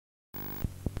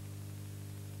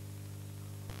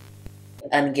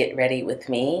Get Ready with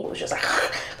Me. It was just like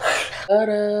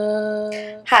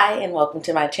Hi and welcome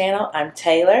to my channel. I'm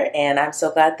Taylor and I'm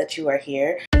so glad that you are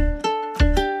here.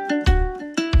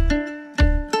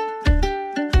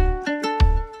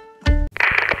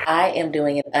 I am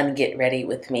doing an Get Ready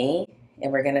with Me,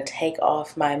 and we're gonna take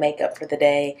off my makeup for the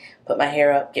day, put my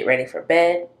hair up, get ready for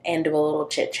bed, and do a little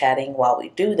chit-chatting while we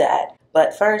do that.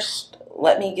 But first,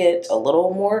 let me get a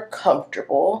little more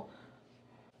comfortable.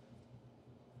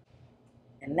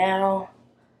 And now,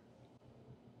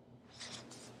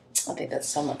 I think that's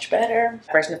so much better.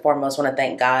 First and foremost, I want to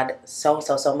thank God so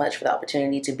much for the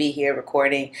opportunity to be here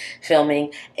recording,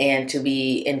 filming, and to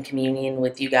be in communion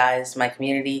with you guys, my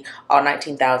community, all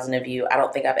 19,000 of you. I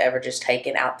don't think I've ever just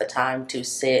taken out the time to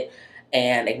sit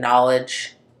and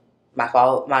acknowledge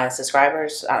my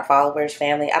subscribers, followers,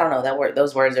 family. I don't know,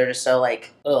 those words are just so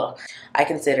like, ugh. I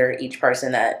consider each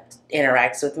person that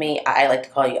interacts with me, I like to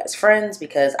call you guys friends,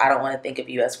 because I don't want to think of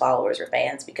you as followers or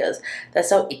fans, because that's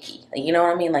so icky. You know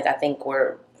what I mean? Like, I think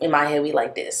we're, in my head, we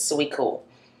like this, so we cool,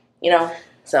 you know?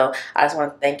 So I just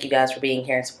want to thank you guys for being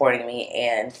here and supporting me,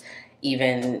 and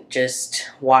even just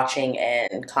watching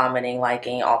and commenting,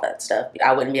 liking, all that stuff.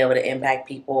 I wouldn't be able to impact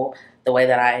people the way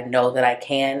that I know that I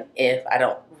can if I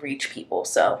don't reach people.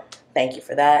 So thank you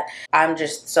for that. I'm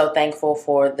just so thankful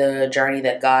for the journey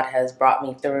that God has brought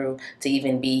me through to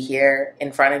even be here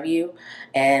in front of you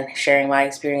and sharing my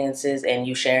experiences and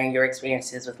you sharing your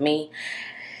experiences with me,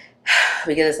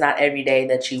 because it's not every day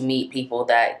that you meet people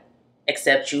that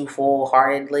accept you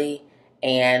full-heartedly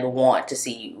and want to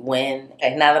see you win.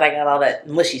 And now that I got all that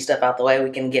mushy stuff out the way,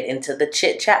 we can get into the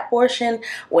chit chat portion,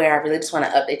 where I really just want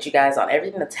to update you guys on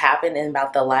everything that's happened in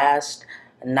about the last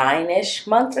 9-ish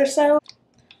months or so.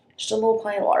 Just a little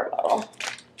plain water bottle.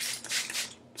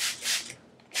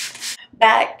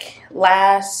 Back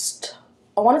last,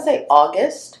 I want to say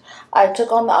August, I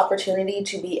took on the opportunity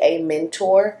to be a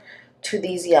mentor to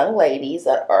these young ladies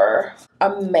that are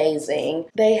amazing.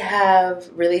 They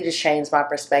have really just changed my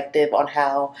perspective on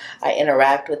how I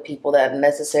interact with people that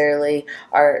necessarily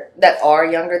are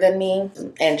younger than me,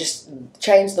 and just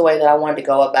changed the way that I wanted to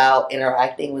go about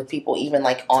interacting with people, even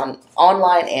like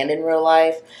online and in real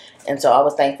life. And so I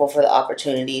was thankful for the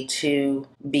opportunity to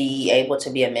be able to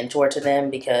be a mentor to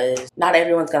them, because not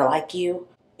everyone's gonna like you,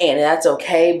 and that's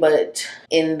okay. But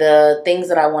in the things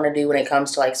that I want to do when it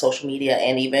comes to like social media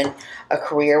and even a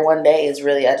career one day, is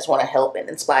really, I just want to help and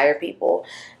inspire people.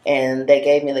 And they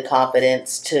gave me the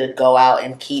confidence to go out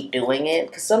and keep doing it,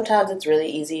 because sometimes it's really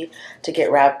easy to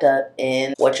get wrapped up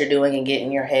in what you're doing and get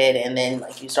in your head, and then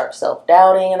like you start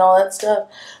self-doubting and all that stuff.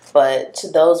 But to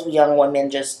those young women,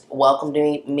 just welcomed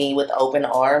me with open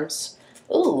arms.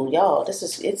 Ooh, y'all,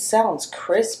 it sounds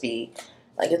crispy.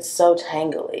 Like, it's so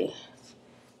tangly.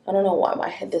 I don't know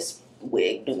why this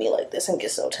wig do me like this and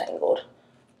get so tangled.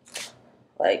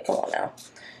 Like, come on now.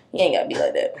 You ain't gotta be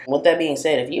like that. With that being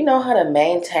said, if you know how to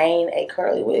maintain a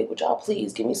curly wig, would y'all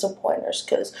please give me some pointers,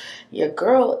 because your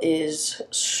girl is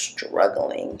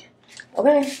struggling.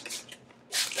 Okay?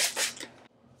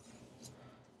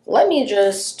 Let me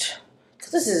just,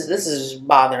 because this is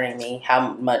bothering me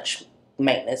how much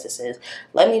maintenance this is.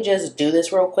 Let me just do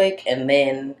this real quick, and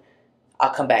then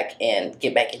I'll come back and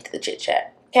get back into the chit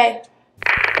chat. Okay?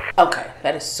 Okay,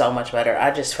 that is so much better.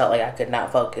 I just felt like I could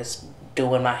not focus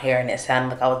doing my hair, and it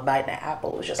sounded like I was biting an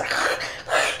apple. It was just like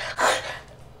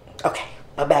okay,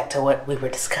 but back to what we were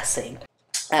discussing.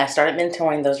 I started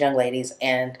mentoring those young ladies,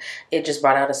 and it just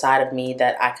brought out a side of me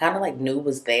that I kind of like knew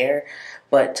was there.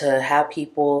 But to have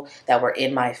people that were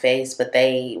in my face, but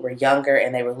they were younger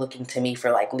and they were looking to me for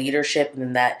like leadership,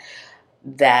 and that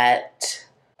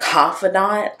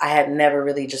confidant, I had never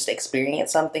really just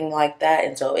experienced something like that.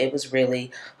 And so it was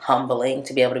really humbling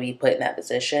to be able to be put in that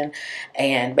position.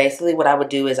 And basically what I would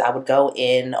do is I would go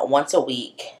in once a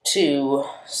week to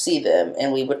see them,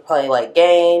 and we would play like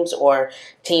games or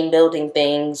team building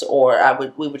things, or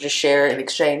we would just share and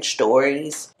exchange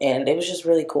stories. And it was just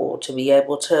really cool to be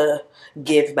able to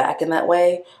give back in that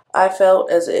way. I felt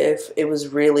as if it was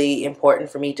really important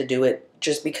for me to do it,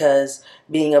 just because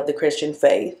being of the Christian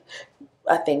faith,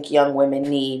 I think young women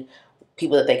need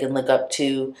people that they can look up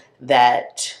to,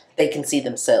 that they can see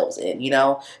themselves in, you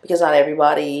know, because not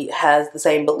everybody has the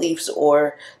same beliefs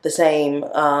or the same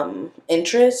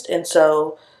interest. And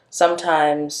so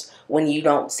sometimes when you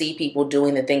don't see people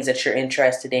doing the things that you're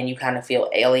interested in, you kind of feel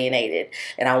alienated.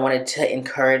 And I wanted to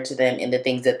encourage them in the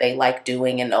things that they like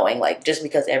doing, and knowing like, just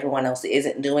because everyone else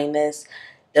isn't doing this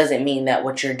doesn't mean that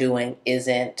what you're doing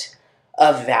isn't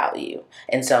of value.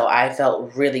 And so I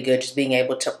felt really good just being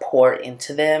able to pour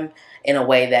into them in a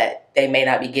way that they may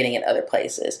not be getting in other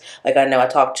places. Like, I know I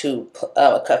talked to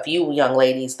a few young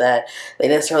ladies that they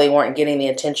necessarily weren't getting the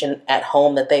attention at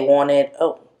home that they wanted.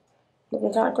 Oh,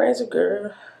 looking kind of crazy,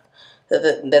 girl.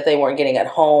 That they weren't getting at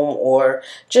home, or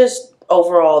just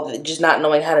overall just not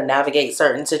knowing how to navigate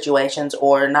certain situations,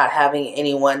 or not having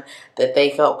anyone that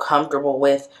they felt comfortable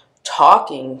with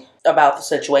talking about the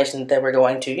situation that they were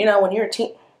going to. You know, when you're a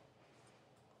teen,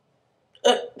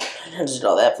 I just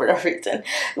know that for no reason.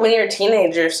 When you're a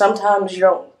teenager, sometimes you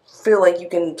don't feel like you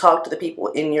can talk to the people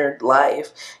in your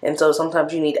life, and so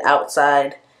sometimes you need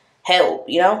outside help,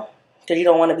 you know, because you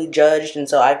don't want to be judged. And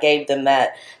so I gave them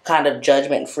that kind of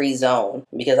judgment-free zone,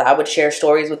 because I would share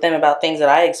stories with them about things that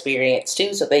I experienced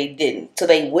too, so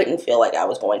they wouldn't feel like I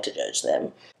was going to judge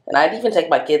them. And I'd even take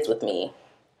my kids with me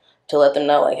to let them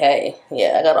know, like, hey,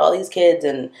 yeah, I got all these kids,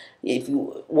 and if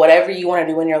you, whatever you want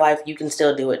to do in your life, you can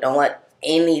still do it. Don't let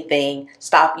anything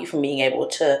stop you from being able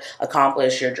to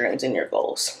accomplish your dreams and your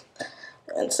goals.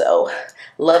 And so,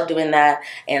 love doing that,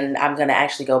 and I'm gonna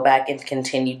actually go back and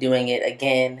continue doing it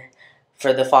again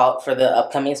for the fall, for the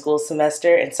upcoming school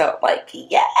semester. And so, like,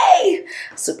 yay,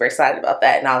 super excited about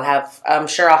that. And I'm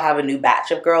sure I'll have a new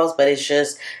batch of girls, but it's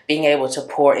just being able to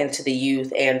pour into the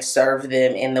youth and serve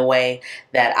them in the way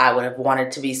that I would have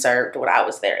wanted to be served when I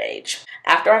was their age.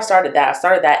 After I started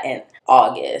that in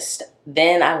August.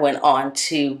 Then I went on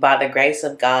to, by the grace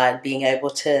of God, being able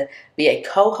to be a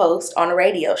co-host on a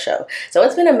radio show. So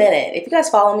it's been a minute. If you guys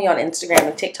follow me on Instagram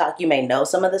and TikTok, you may know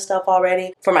some of this stuff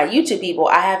already. For my YouTube people,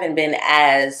 I haven't been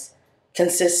as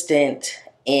consistent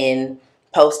in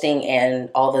posting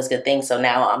and all those good things. So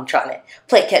now I'm trying to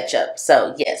play catch up.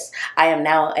 So yes, I am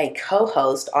now a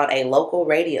co-host on a local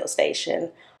radio station.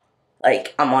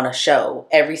 Like, I'm on a show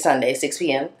every Sunday, 6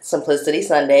 p.m. Simplicity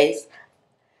Sundays.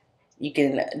 You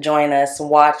can join us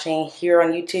watching here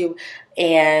on YouTube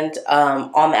and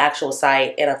on the actual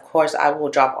site. And of course, I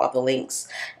will drop all the links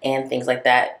and things like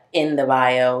that in the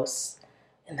bios.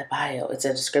 In the bio, it's a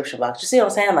description box. You see what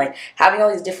I'm saying? Like, having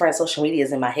all these different social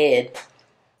medias in my head,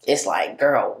 it's like,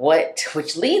 girl, what?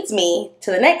 Which leads me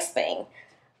to the next thing.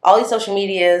 All these social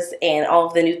medias and all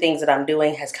of the new things that I'm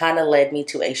doing has kind of led me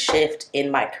to a shift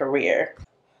in my career.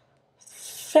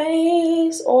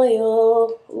 Face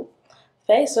oil.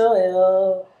 Face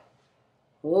oil.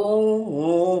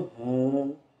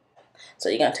 Ooh. So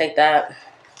you're gonna take that.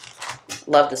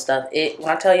 Love the stuff. When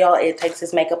I tell y'all it takes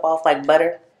this makeup off like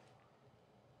butter.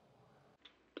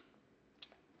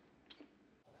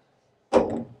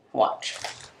 Watch.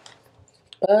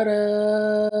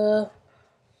 Butter.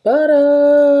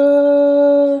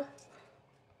 Butter.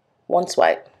 One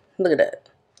swipe. Look at that.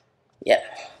 Yeah.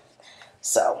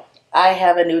 So I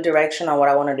have a new direction on what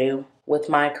I want to do with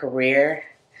my career,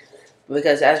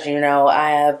 because as you know, I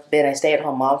have been a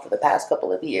stay-at-home mom for the past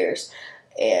couple of years,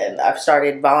 and I've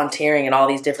started volunteering in all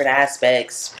these different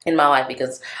aspects in my life,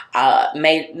 because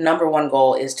my number one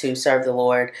goal is to serve the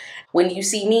Lord. When you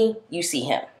see me, you see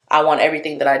him. I want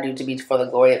everything that I do to be for the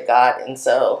glory of God. And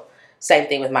so same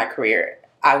thing with my career.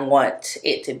 I want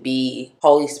it to be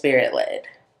Holy Spirit led,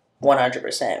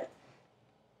 100%.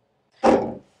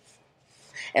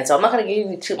 And so I'm not going to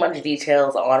give you too much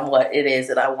details on what it is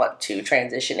that I want to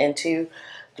transition into.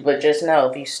 But just know,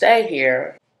 if you stay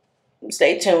here,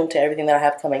 stay tuned to everything that I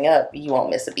have coming up, you won't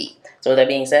miss a beat. So with that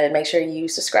being said, make sure you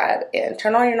subscribe and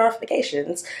turn on your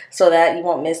notifications so that you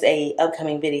won't miss a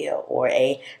upcoming video or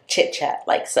a chit chat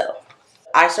like so.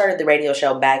 I started the radio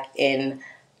show back in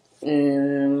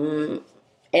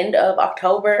end of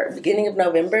October, beginning of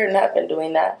November, and I've been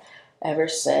doing that ever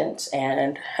since,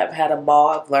 and have had a ball.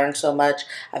 I've learned so much.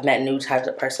 I've met new types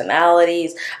of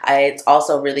personalities. It's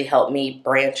also really helped me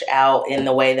branch out in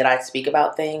the way that I speak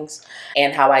about things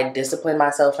and how I discipline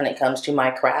myself when it comes to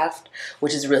my craft,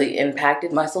 which has really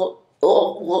impacted my soul.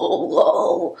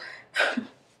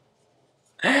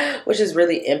 Which has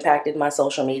really impacted my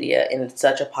social media in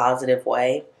such a positive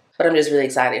way. But I'm just really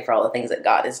excited for all the things that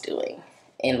God is doing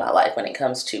in my life when it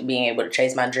comes to being able to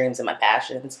chase my dreams and my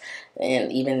passions.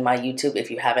 And even my YouTube, if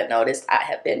you haven't noticed, I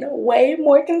have been way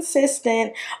more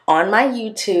consistent on my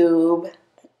YouTube.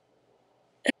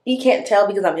 You can't tell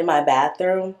because I'm in my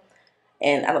bathroom,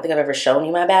 and I don't think I've ever shown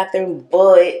you my bathroom,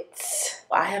 but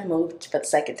I have moved for the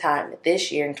second time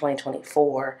this year in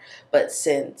 2024, but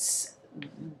since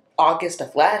August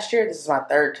of last year, this is my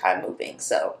third time moving.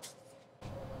 So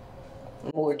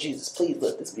Lord Jesus, please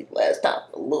let this be the last time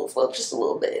for just a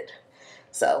little bit.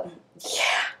 So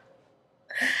yeah,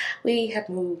 we have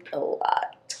moved a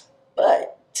lot,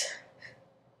 but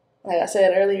like I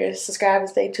said earlier, subscribe and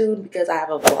stay tuned because I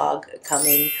have a vlog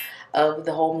coming of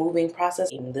the whole moving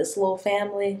process. In this little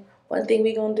family, one thing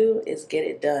we gonna do is get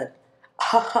it done.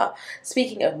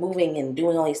 Speaking of moving and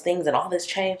doing all these things and all this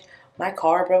change, my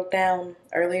car broke down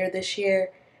earlier this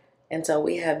year. And so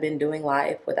we have been doing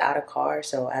life without a car.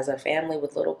 So as a family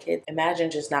with little kids,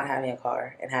 imagine just not having a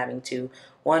car and having to,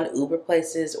 one, Uber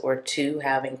places, or two,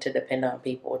 having to depend on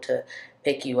people to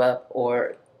pick you up,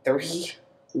 or three,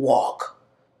 walking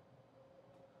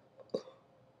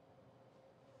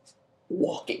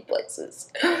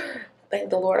places. Thank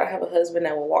the Lord I have a husband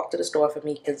that will walk to the store for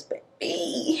me, because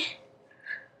baby,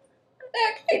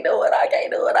 I can't do it.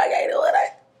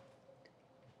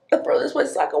 The furthest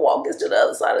place I can walk is to the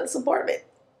other side of this apartment.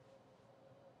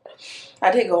 I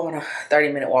did go on a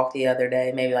 30-minute walk the other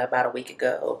day, maybe like about a week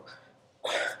ago.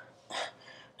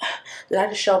 Did I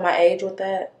just show my age with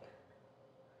that?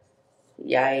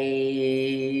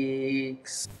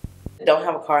 Yikes. Don't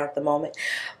have a car at the moment,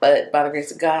 but by the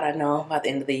grace of God, I know by the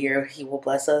end of the year He will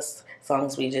bless us as long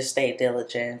as we just stay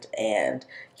diligent and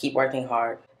keep working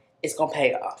hard. It's gonna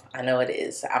pay off. I know it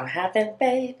is. I'm having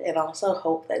faith and also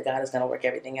hope that God is gonna work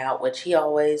everything out, which He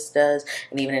always does.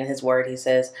 And even in His word, He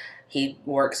says He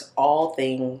works all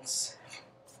things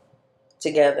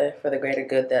together for the greater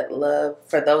good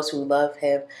for those who love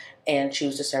Him and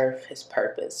choose to serve His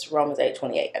purpose. Romans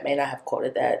 8:28. I may not have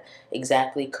quoted that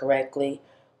exactly correctly,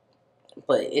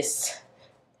 but it's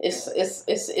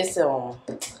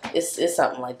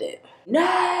something like that.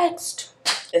 Next,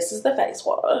 this is the face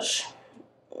wash.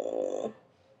 Oh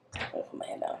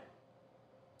man, no.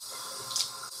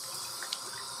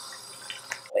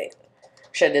 Wait,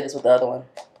 should have did this with the other one.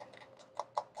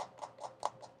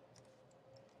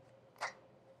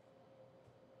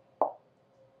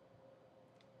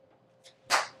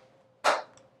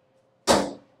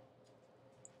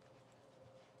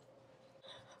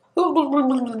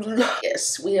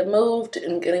 Yes, we have moved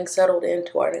and getting settled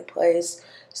into our new place.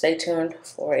 Stay tuned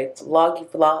for a vloggy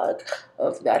vlog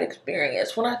of that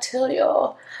experience. When I tell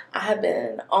y'all, I have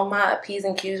been on my P's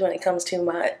and Q's when it comes to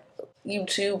my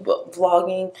YouTube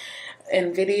vlogging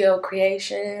and video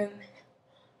creation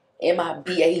in my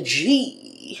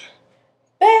bag.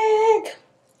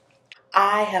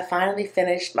 I have finally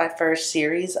finished my first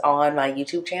series on my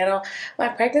YouTube channel, my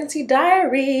Pregnancy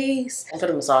Diaries. I'm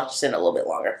gonna massage this in a little bit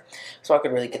longer so I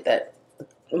could really get that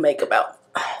makeup out.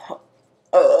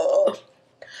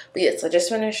 But yes, I just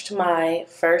finished my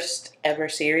first ever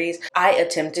series. I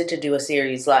attempted to do a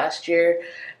series last year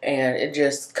and it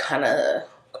just kind of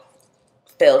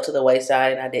fell to the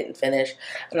wayside and I didn't finish.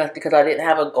 And that's because I didn't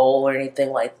have a goal or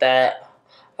anything like that.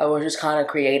 I was just kind of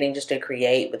creating just to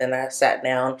create, but then I sat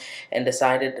down and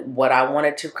decided what I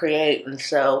wanted to create. And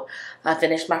so I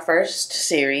finished my first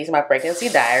series, my Pregnancy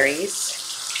Diaries,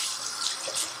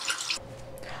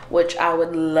 which I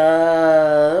would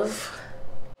love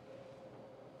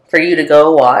for you to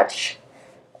go watch.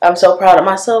 I'm so proud of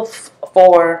myself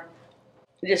for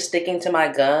just sticking to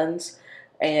my guns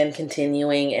and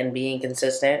continuing and being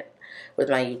consistent with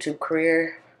my YouTube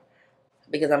career.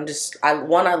 Because I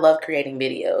love creating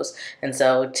videos. And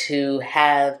so to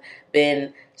have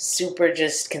been super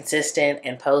just consistent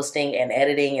and posting and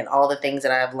editing and all the things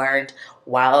that I've learned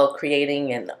while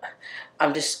creating, and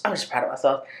I'm just proud of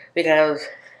myself because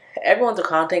everyone's a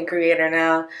content creator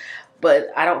now, but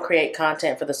I don't create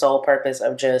content for the sole purpose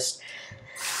of just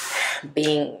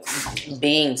being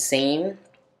seen.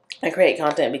 I create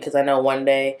content because I know one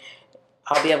day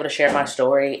I'll be able to share my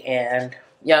story, and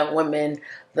young women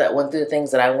that went through the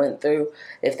things that I went through,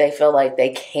 if they feel like they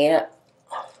can't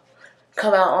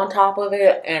come out on top of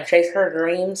it and chase her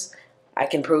dreams, I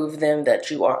can prove them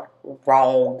that you are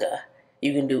wrong.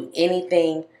 You can do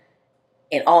anything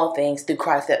in all things through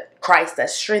Christ that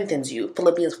strengthens you.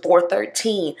 Philippians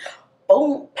 4:13.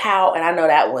 Boom, pow. And I know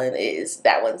that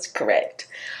one's correct.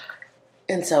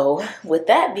 And so, with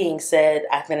that being said,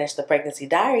 I finished the Pregnancy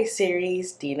Diary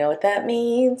series. Do you know what that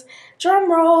means?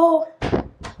 Drum roll.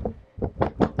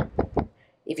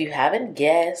 If you haven't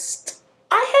guessed,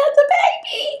 I had the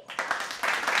baby.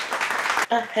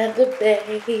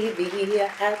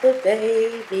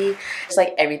 Just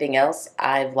like everything else,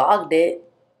 I vlogged it.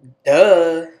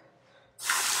 Duh,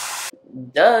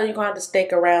 you're gonna have to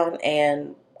stick around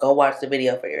and go watch the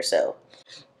video for yourself.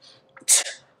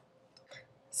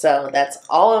 So that's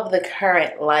all of the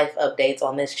current life updates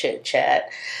on this chit chat.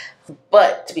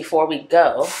 But before we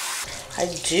go, I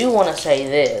do want to say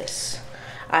this.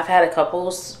 I've had a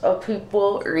couple of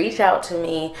people reach out to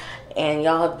me, and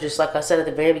y'all have, just like I said at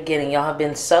the very beginning, y'all have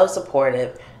been so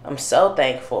supportive. I'm so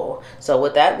thankful. So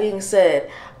with that being said,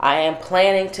 I am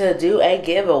planning to do a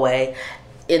giveaway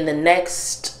in the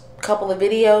next couple of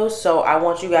videos, so I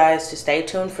want you guys to stay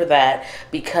tuned for that,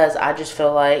 because I just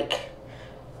feel like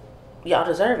y'all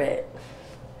deserve it.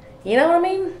 You know what I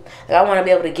mean? Like, I want to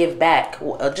be able to give back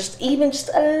just a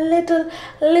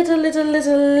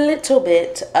little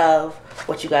bit of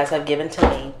what you guys have given to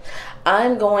me.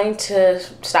 I'm going to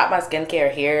stop my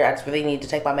skincare here. I just really need to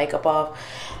take my makeup off,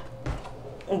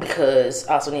 because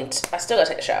I still gotta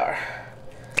take a shower,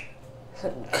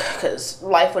 because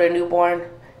life with a newborn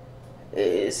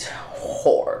is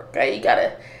hard. Okay, you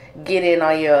gotta get in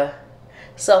all your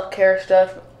self-care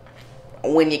stuff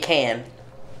when you can.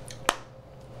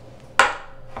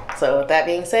 So with that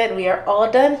being said, we are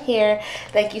all done here.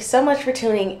 Thank you so much for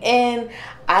tuning in.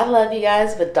 I love you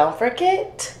guys, but don't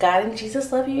forget, God and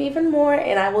Jesus love you even more,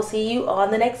 and I will see you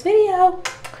on the next video.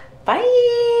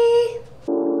 Bye.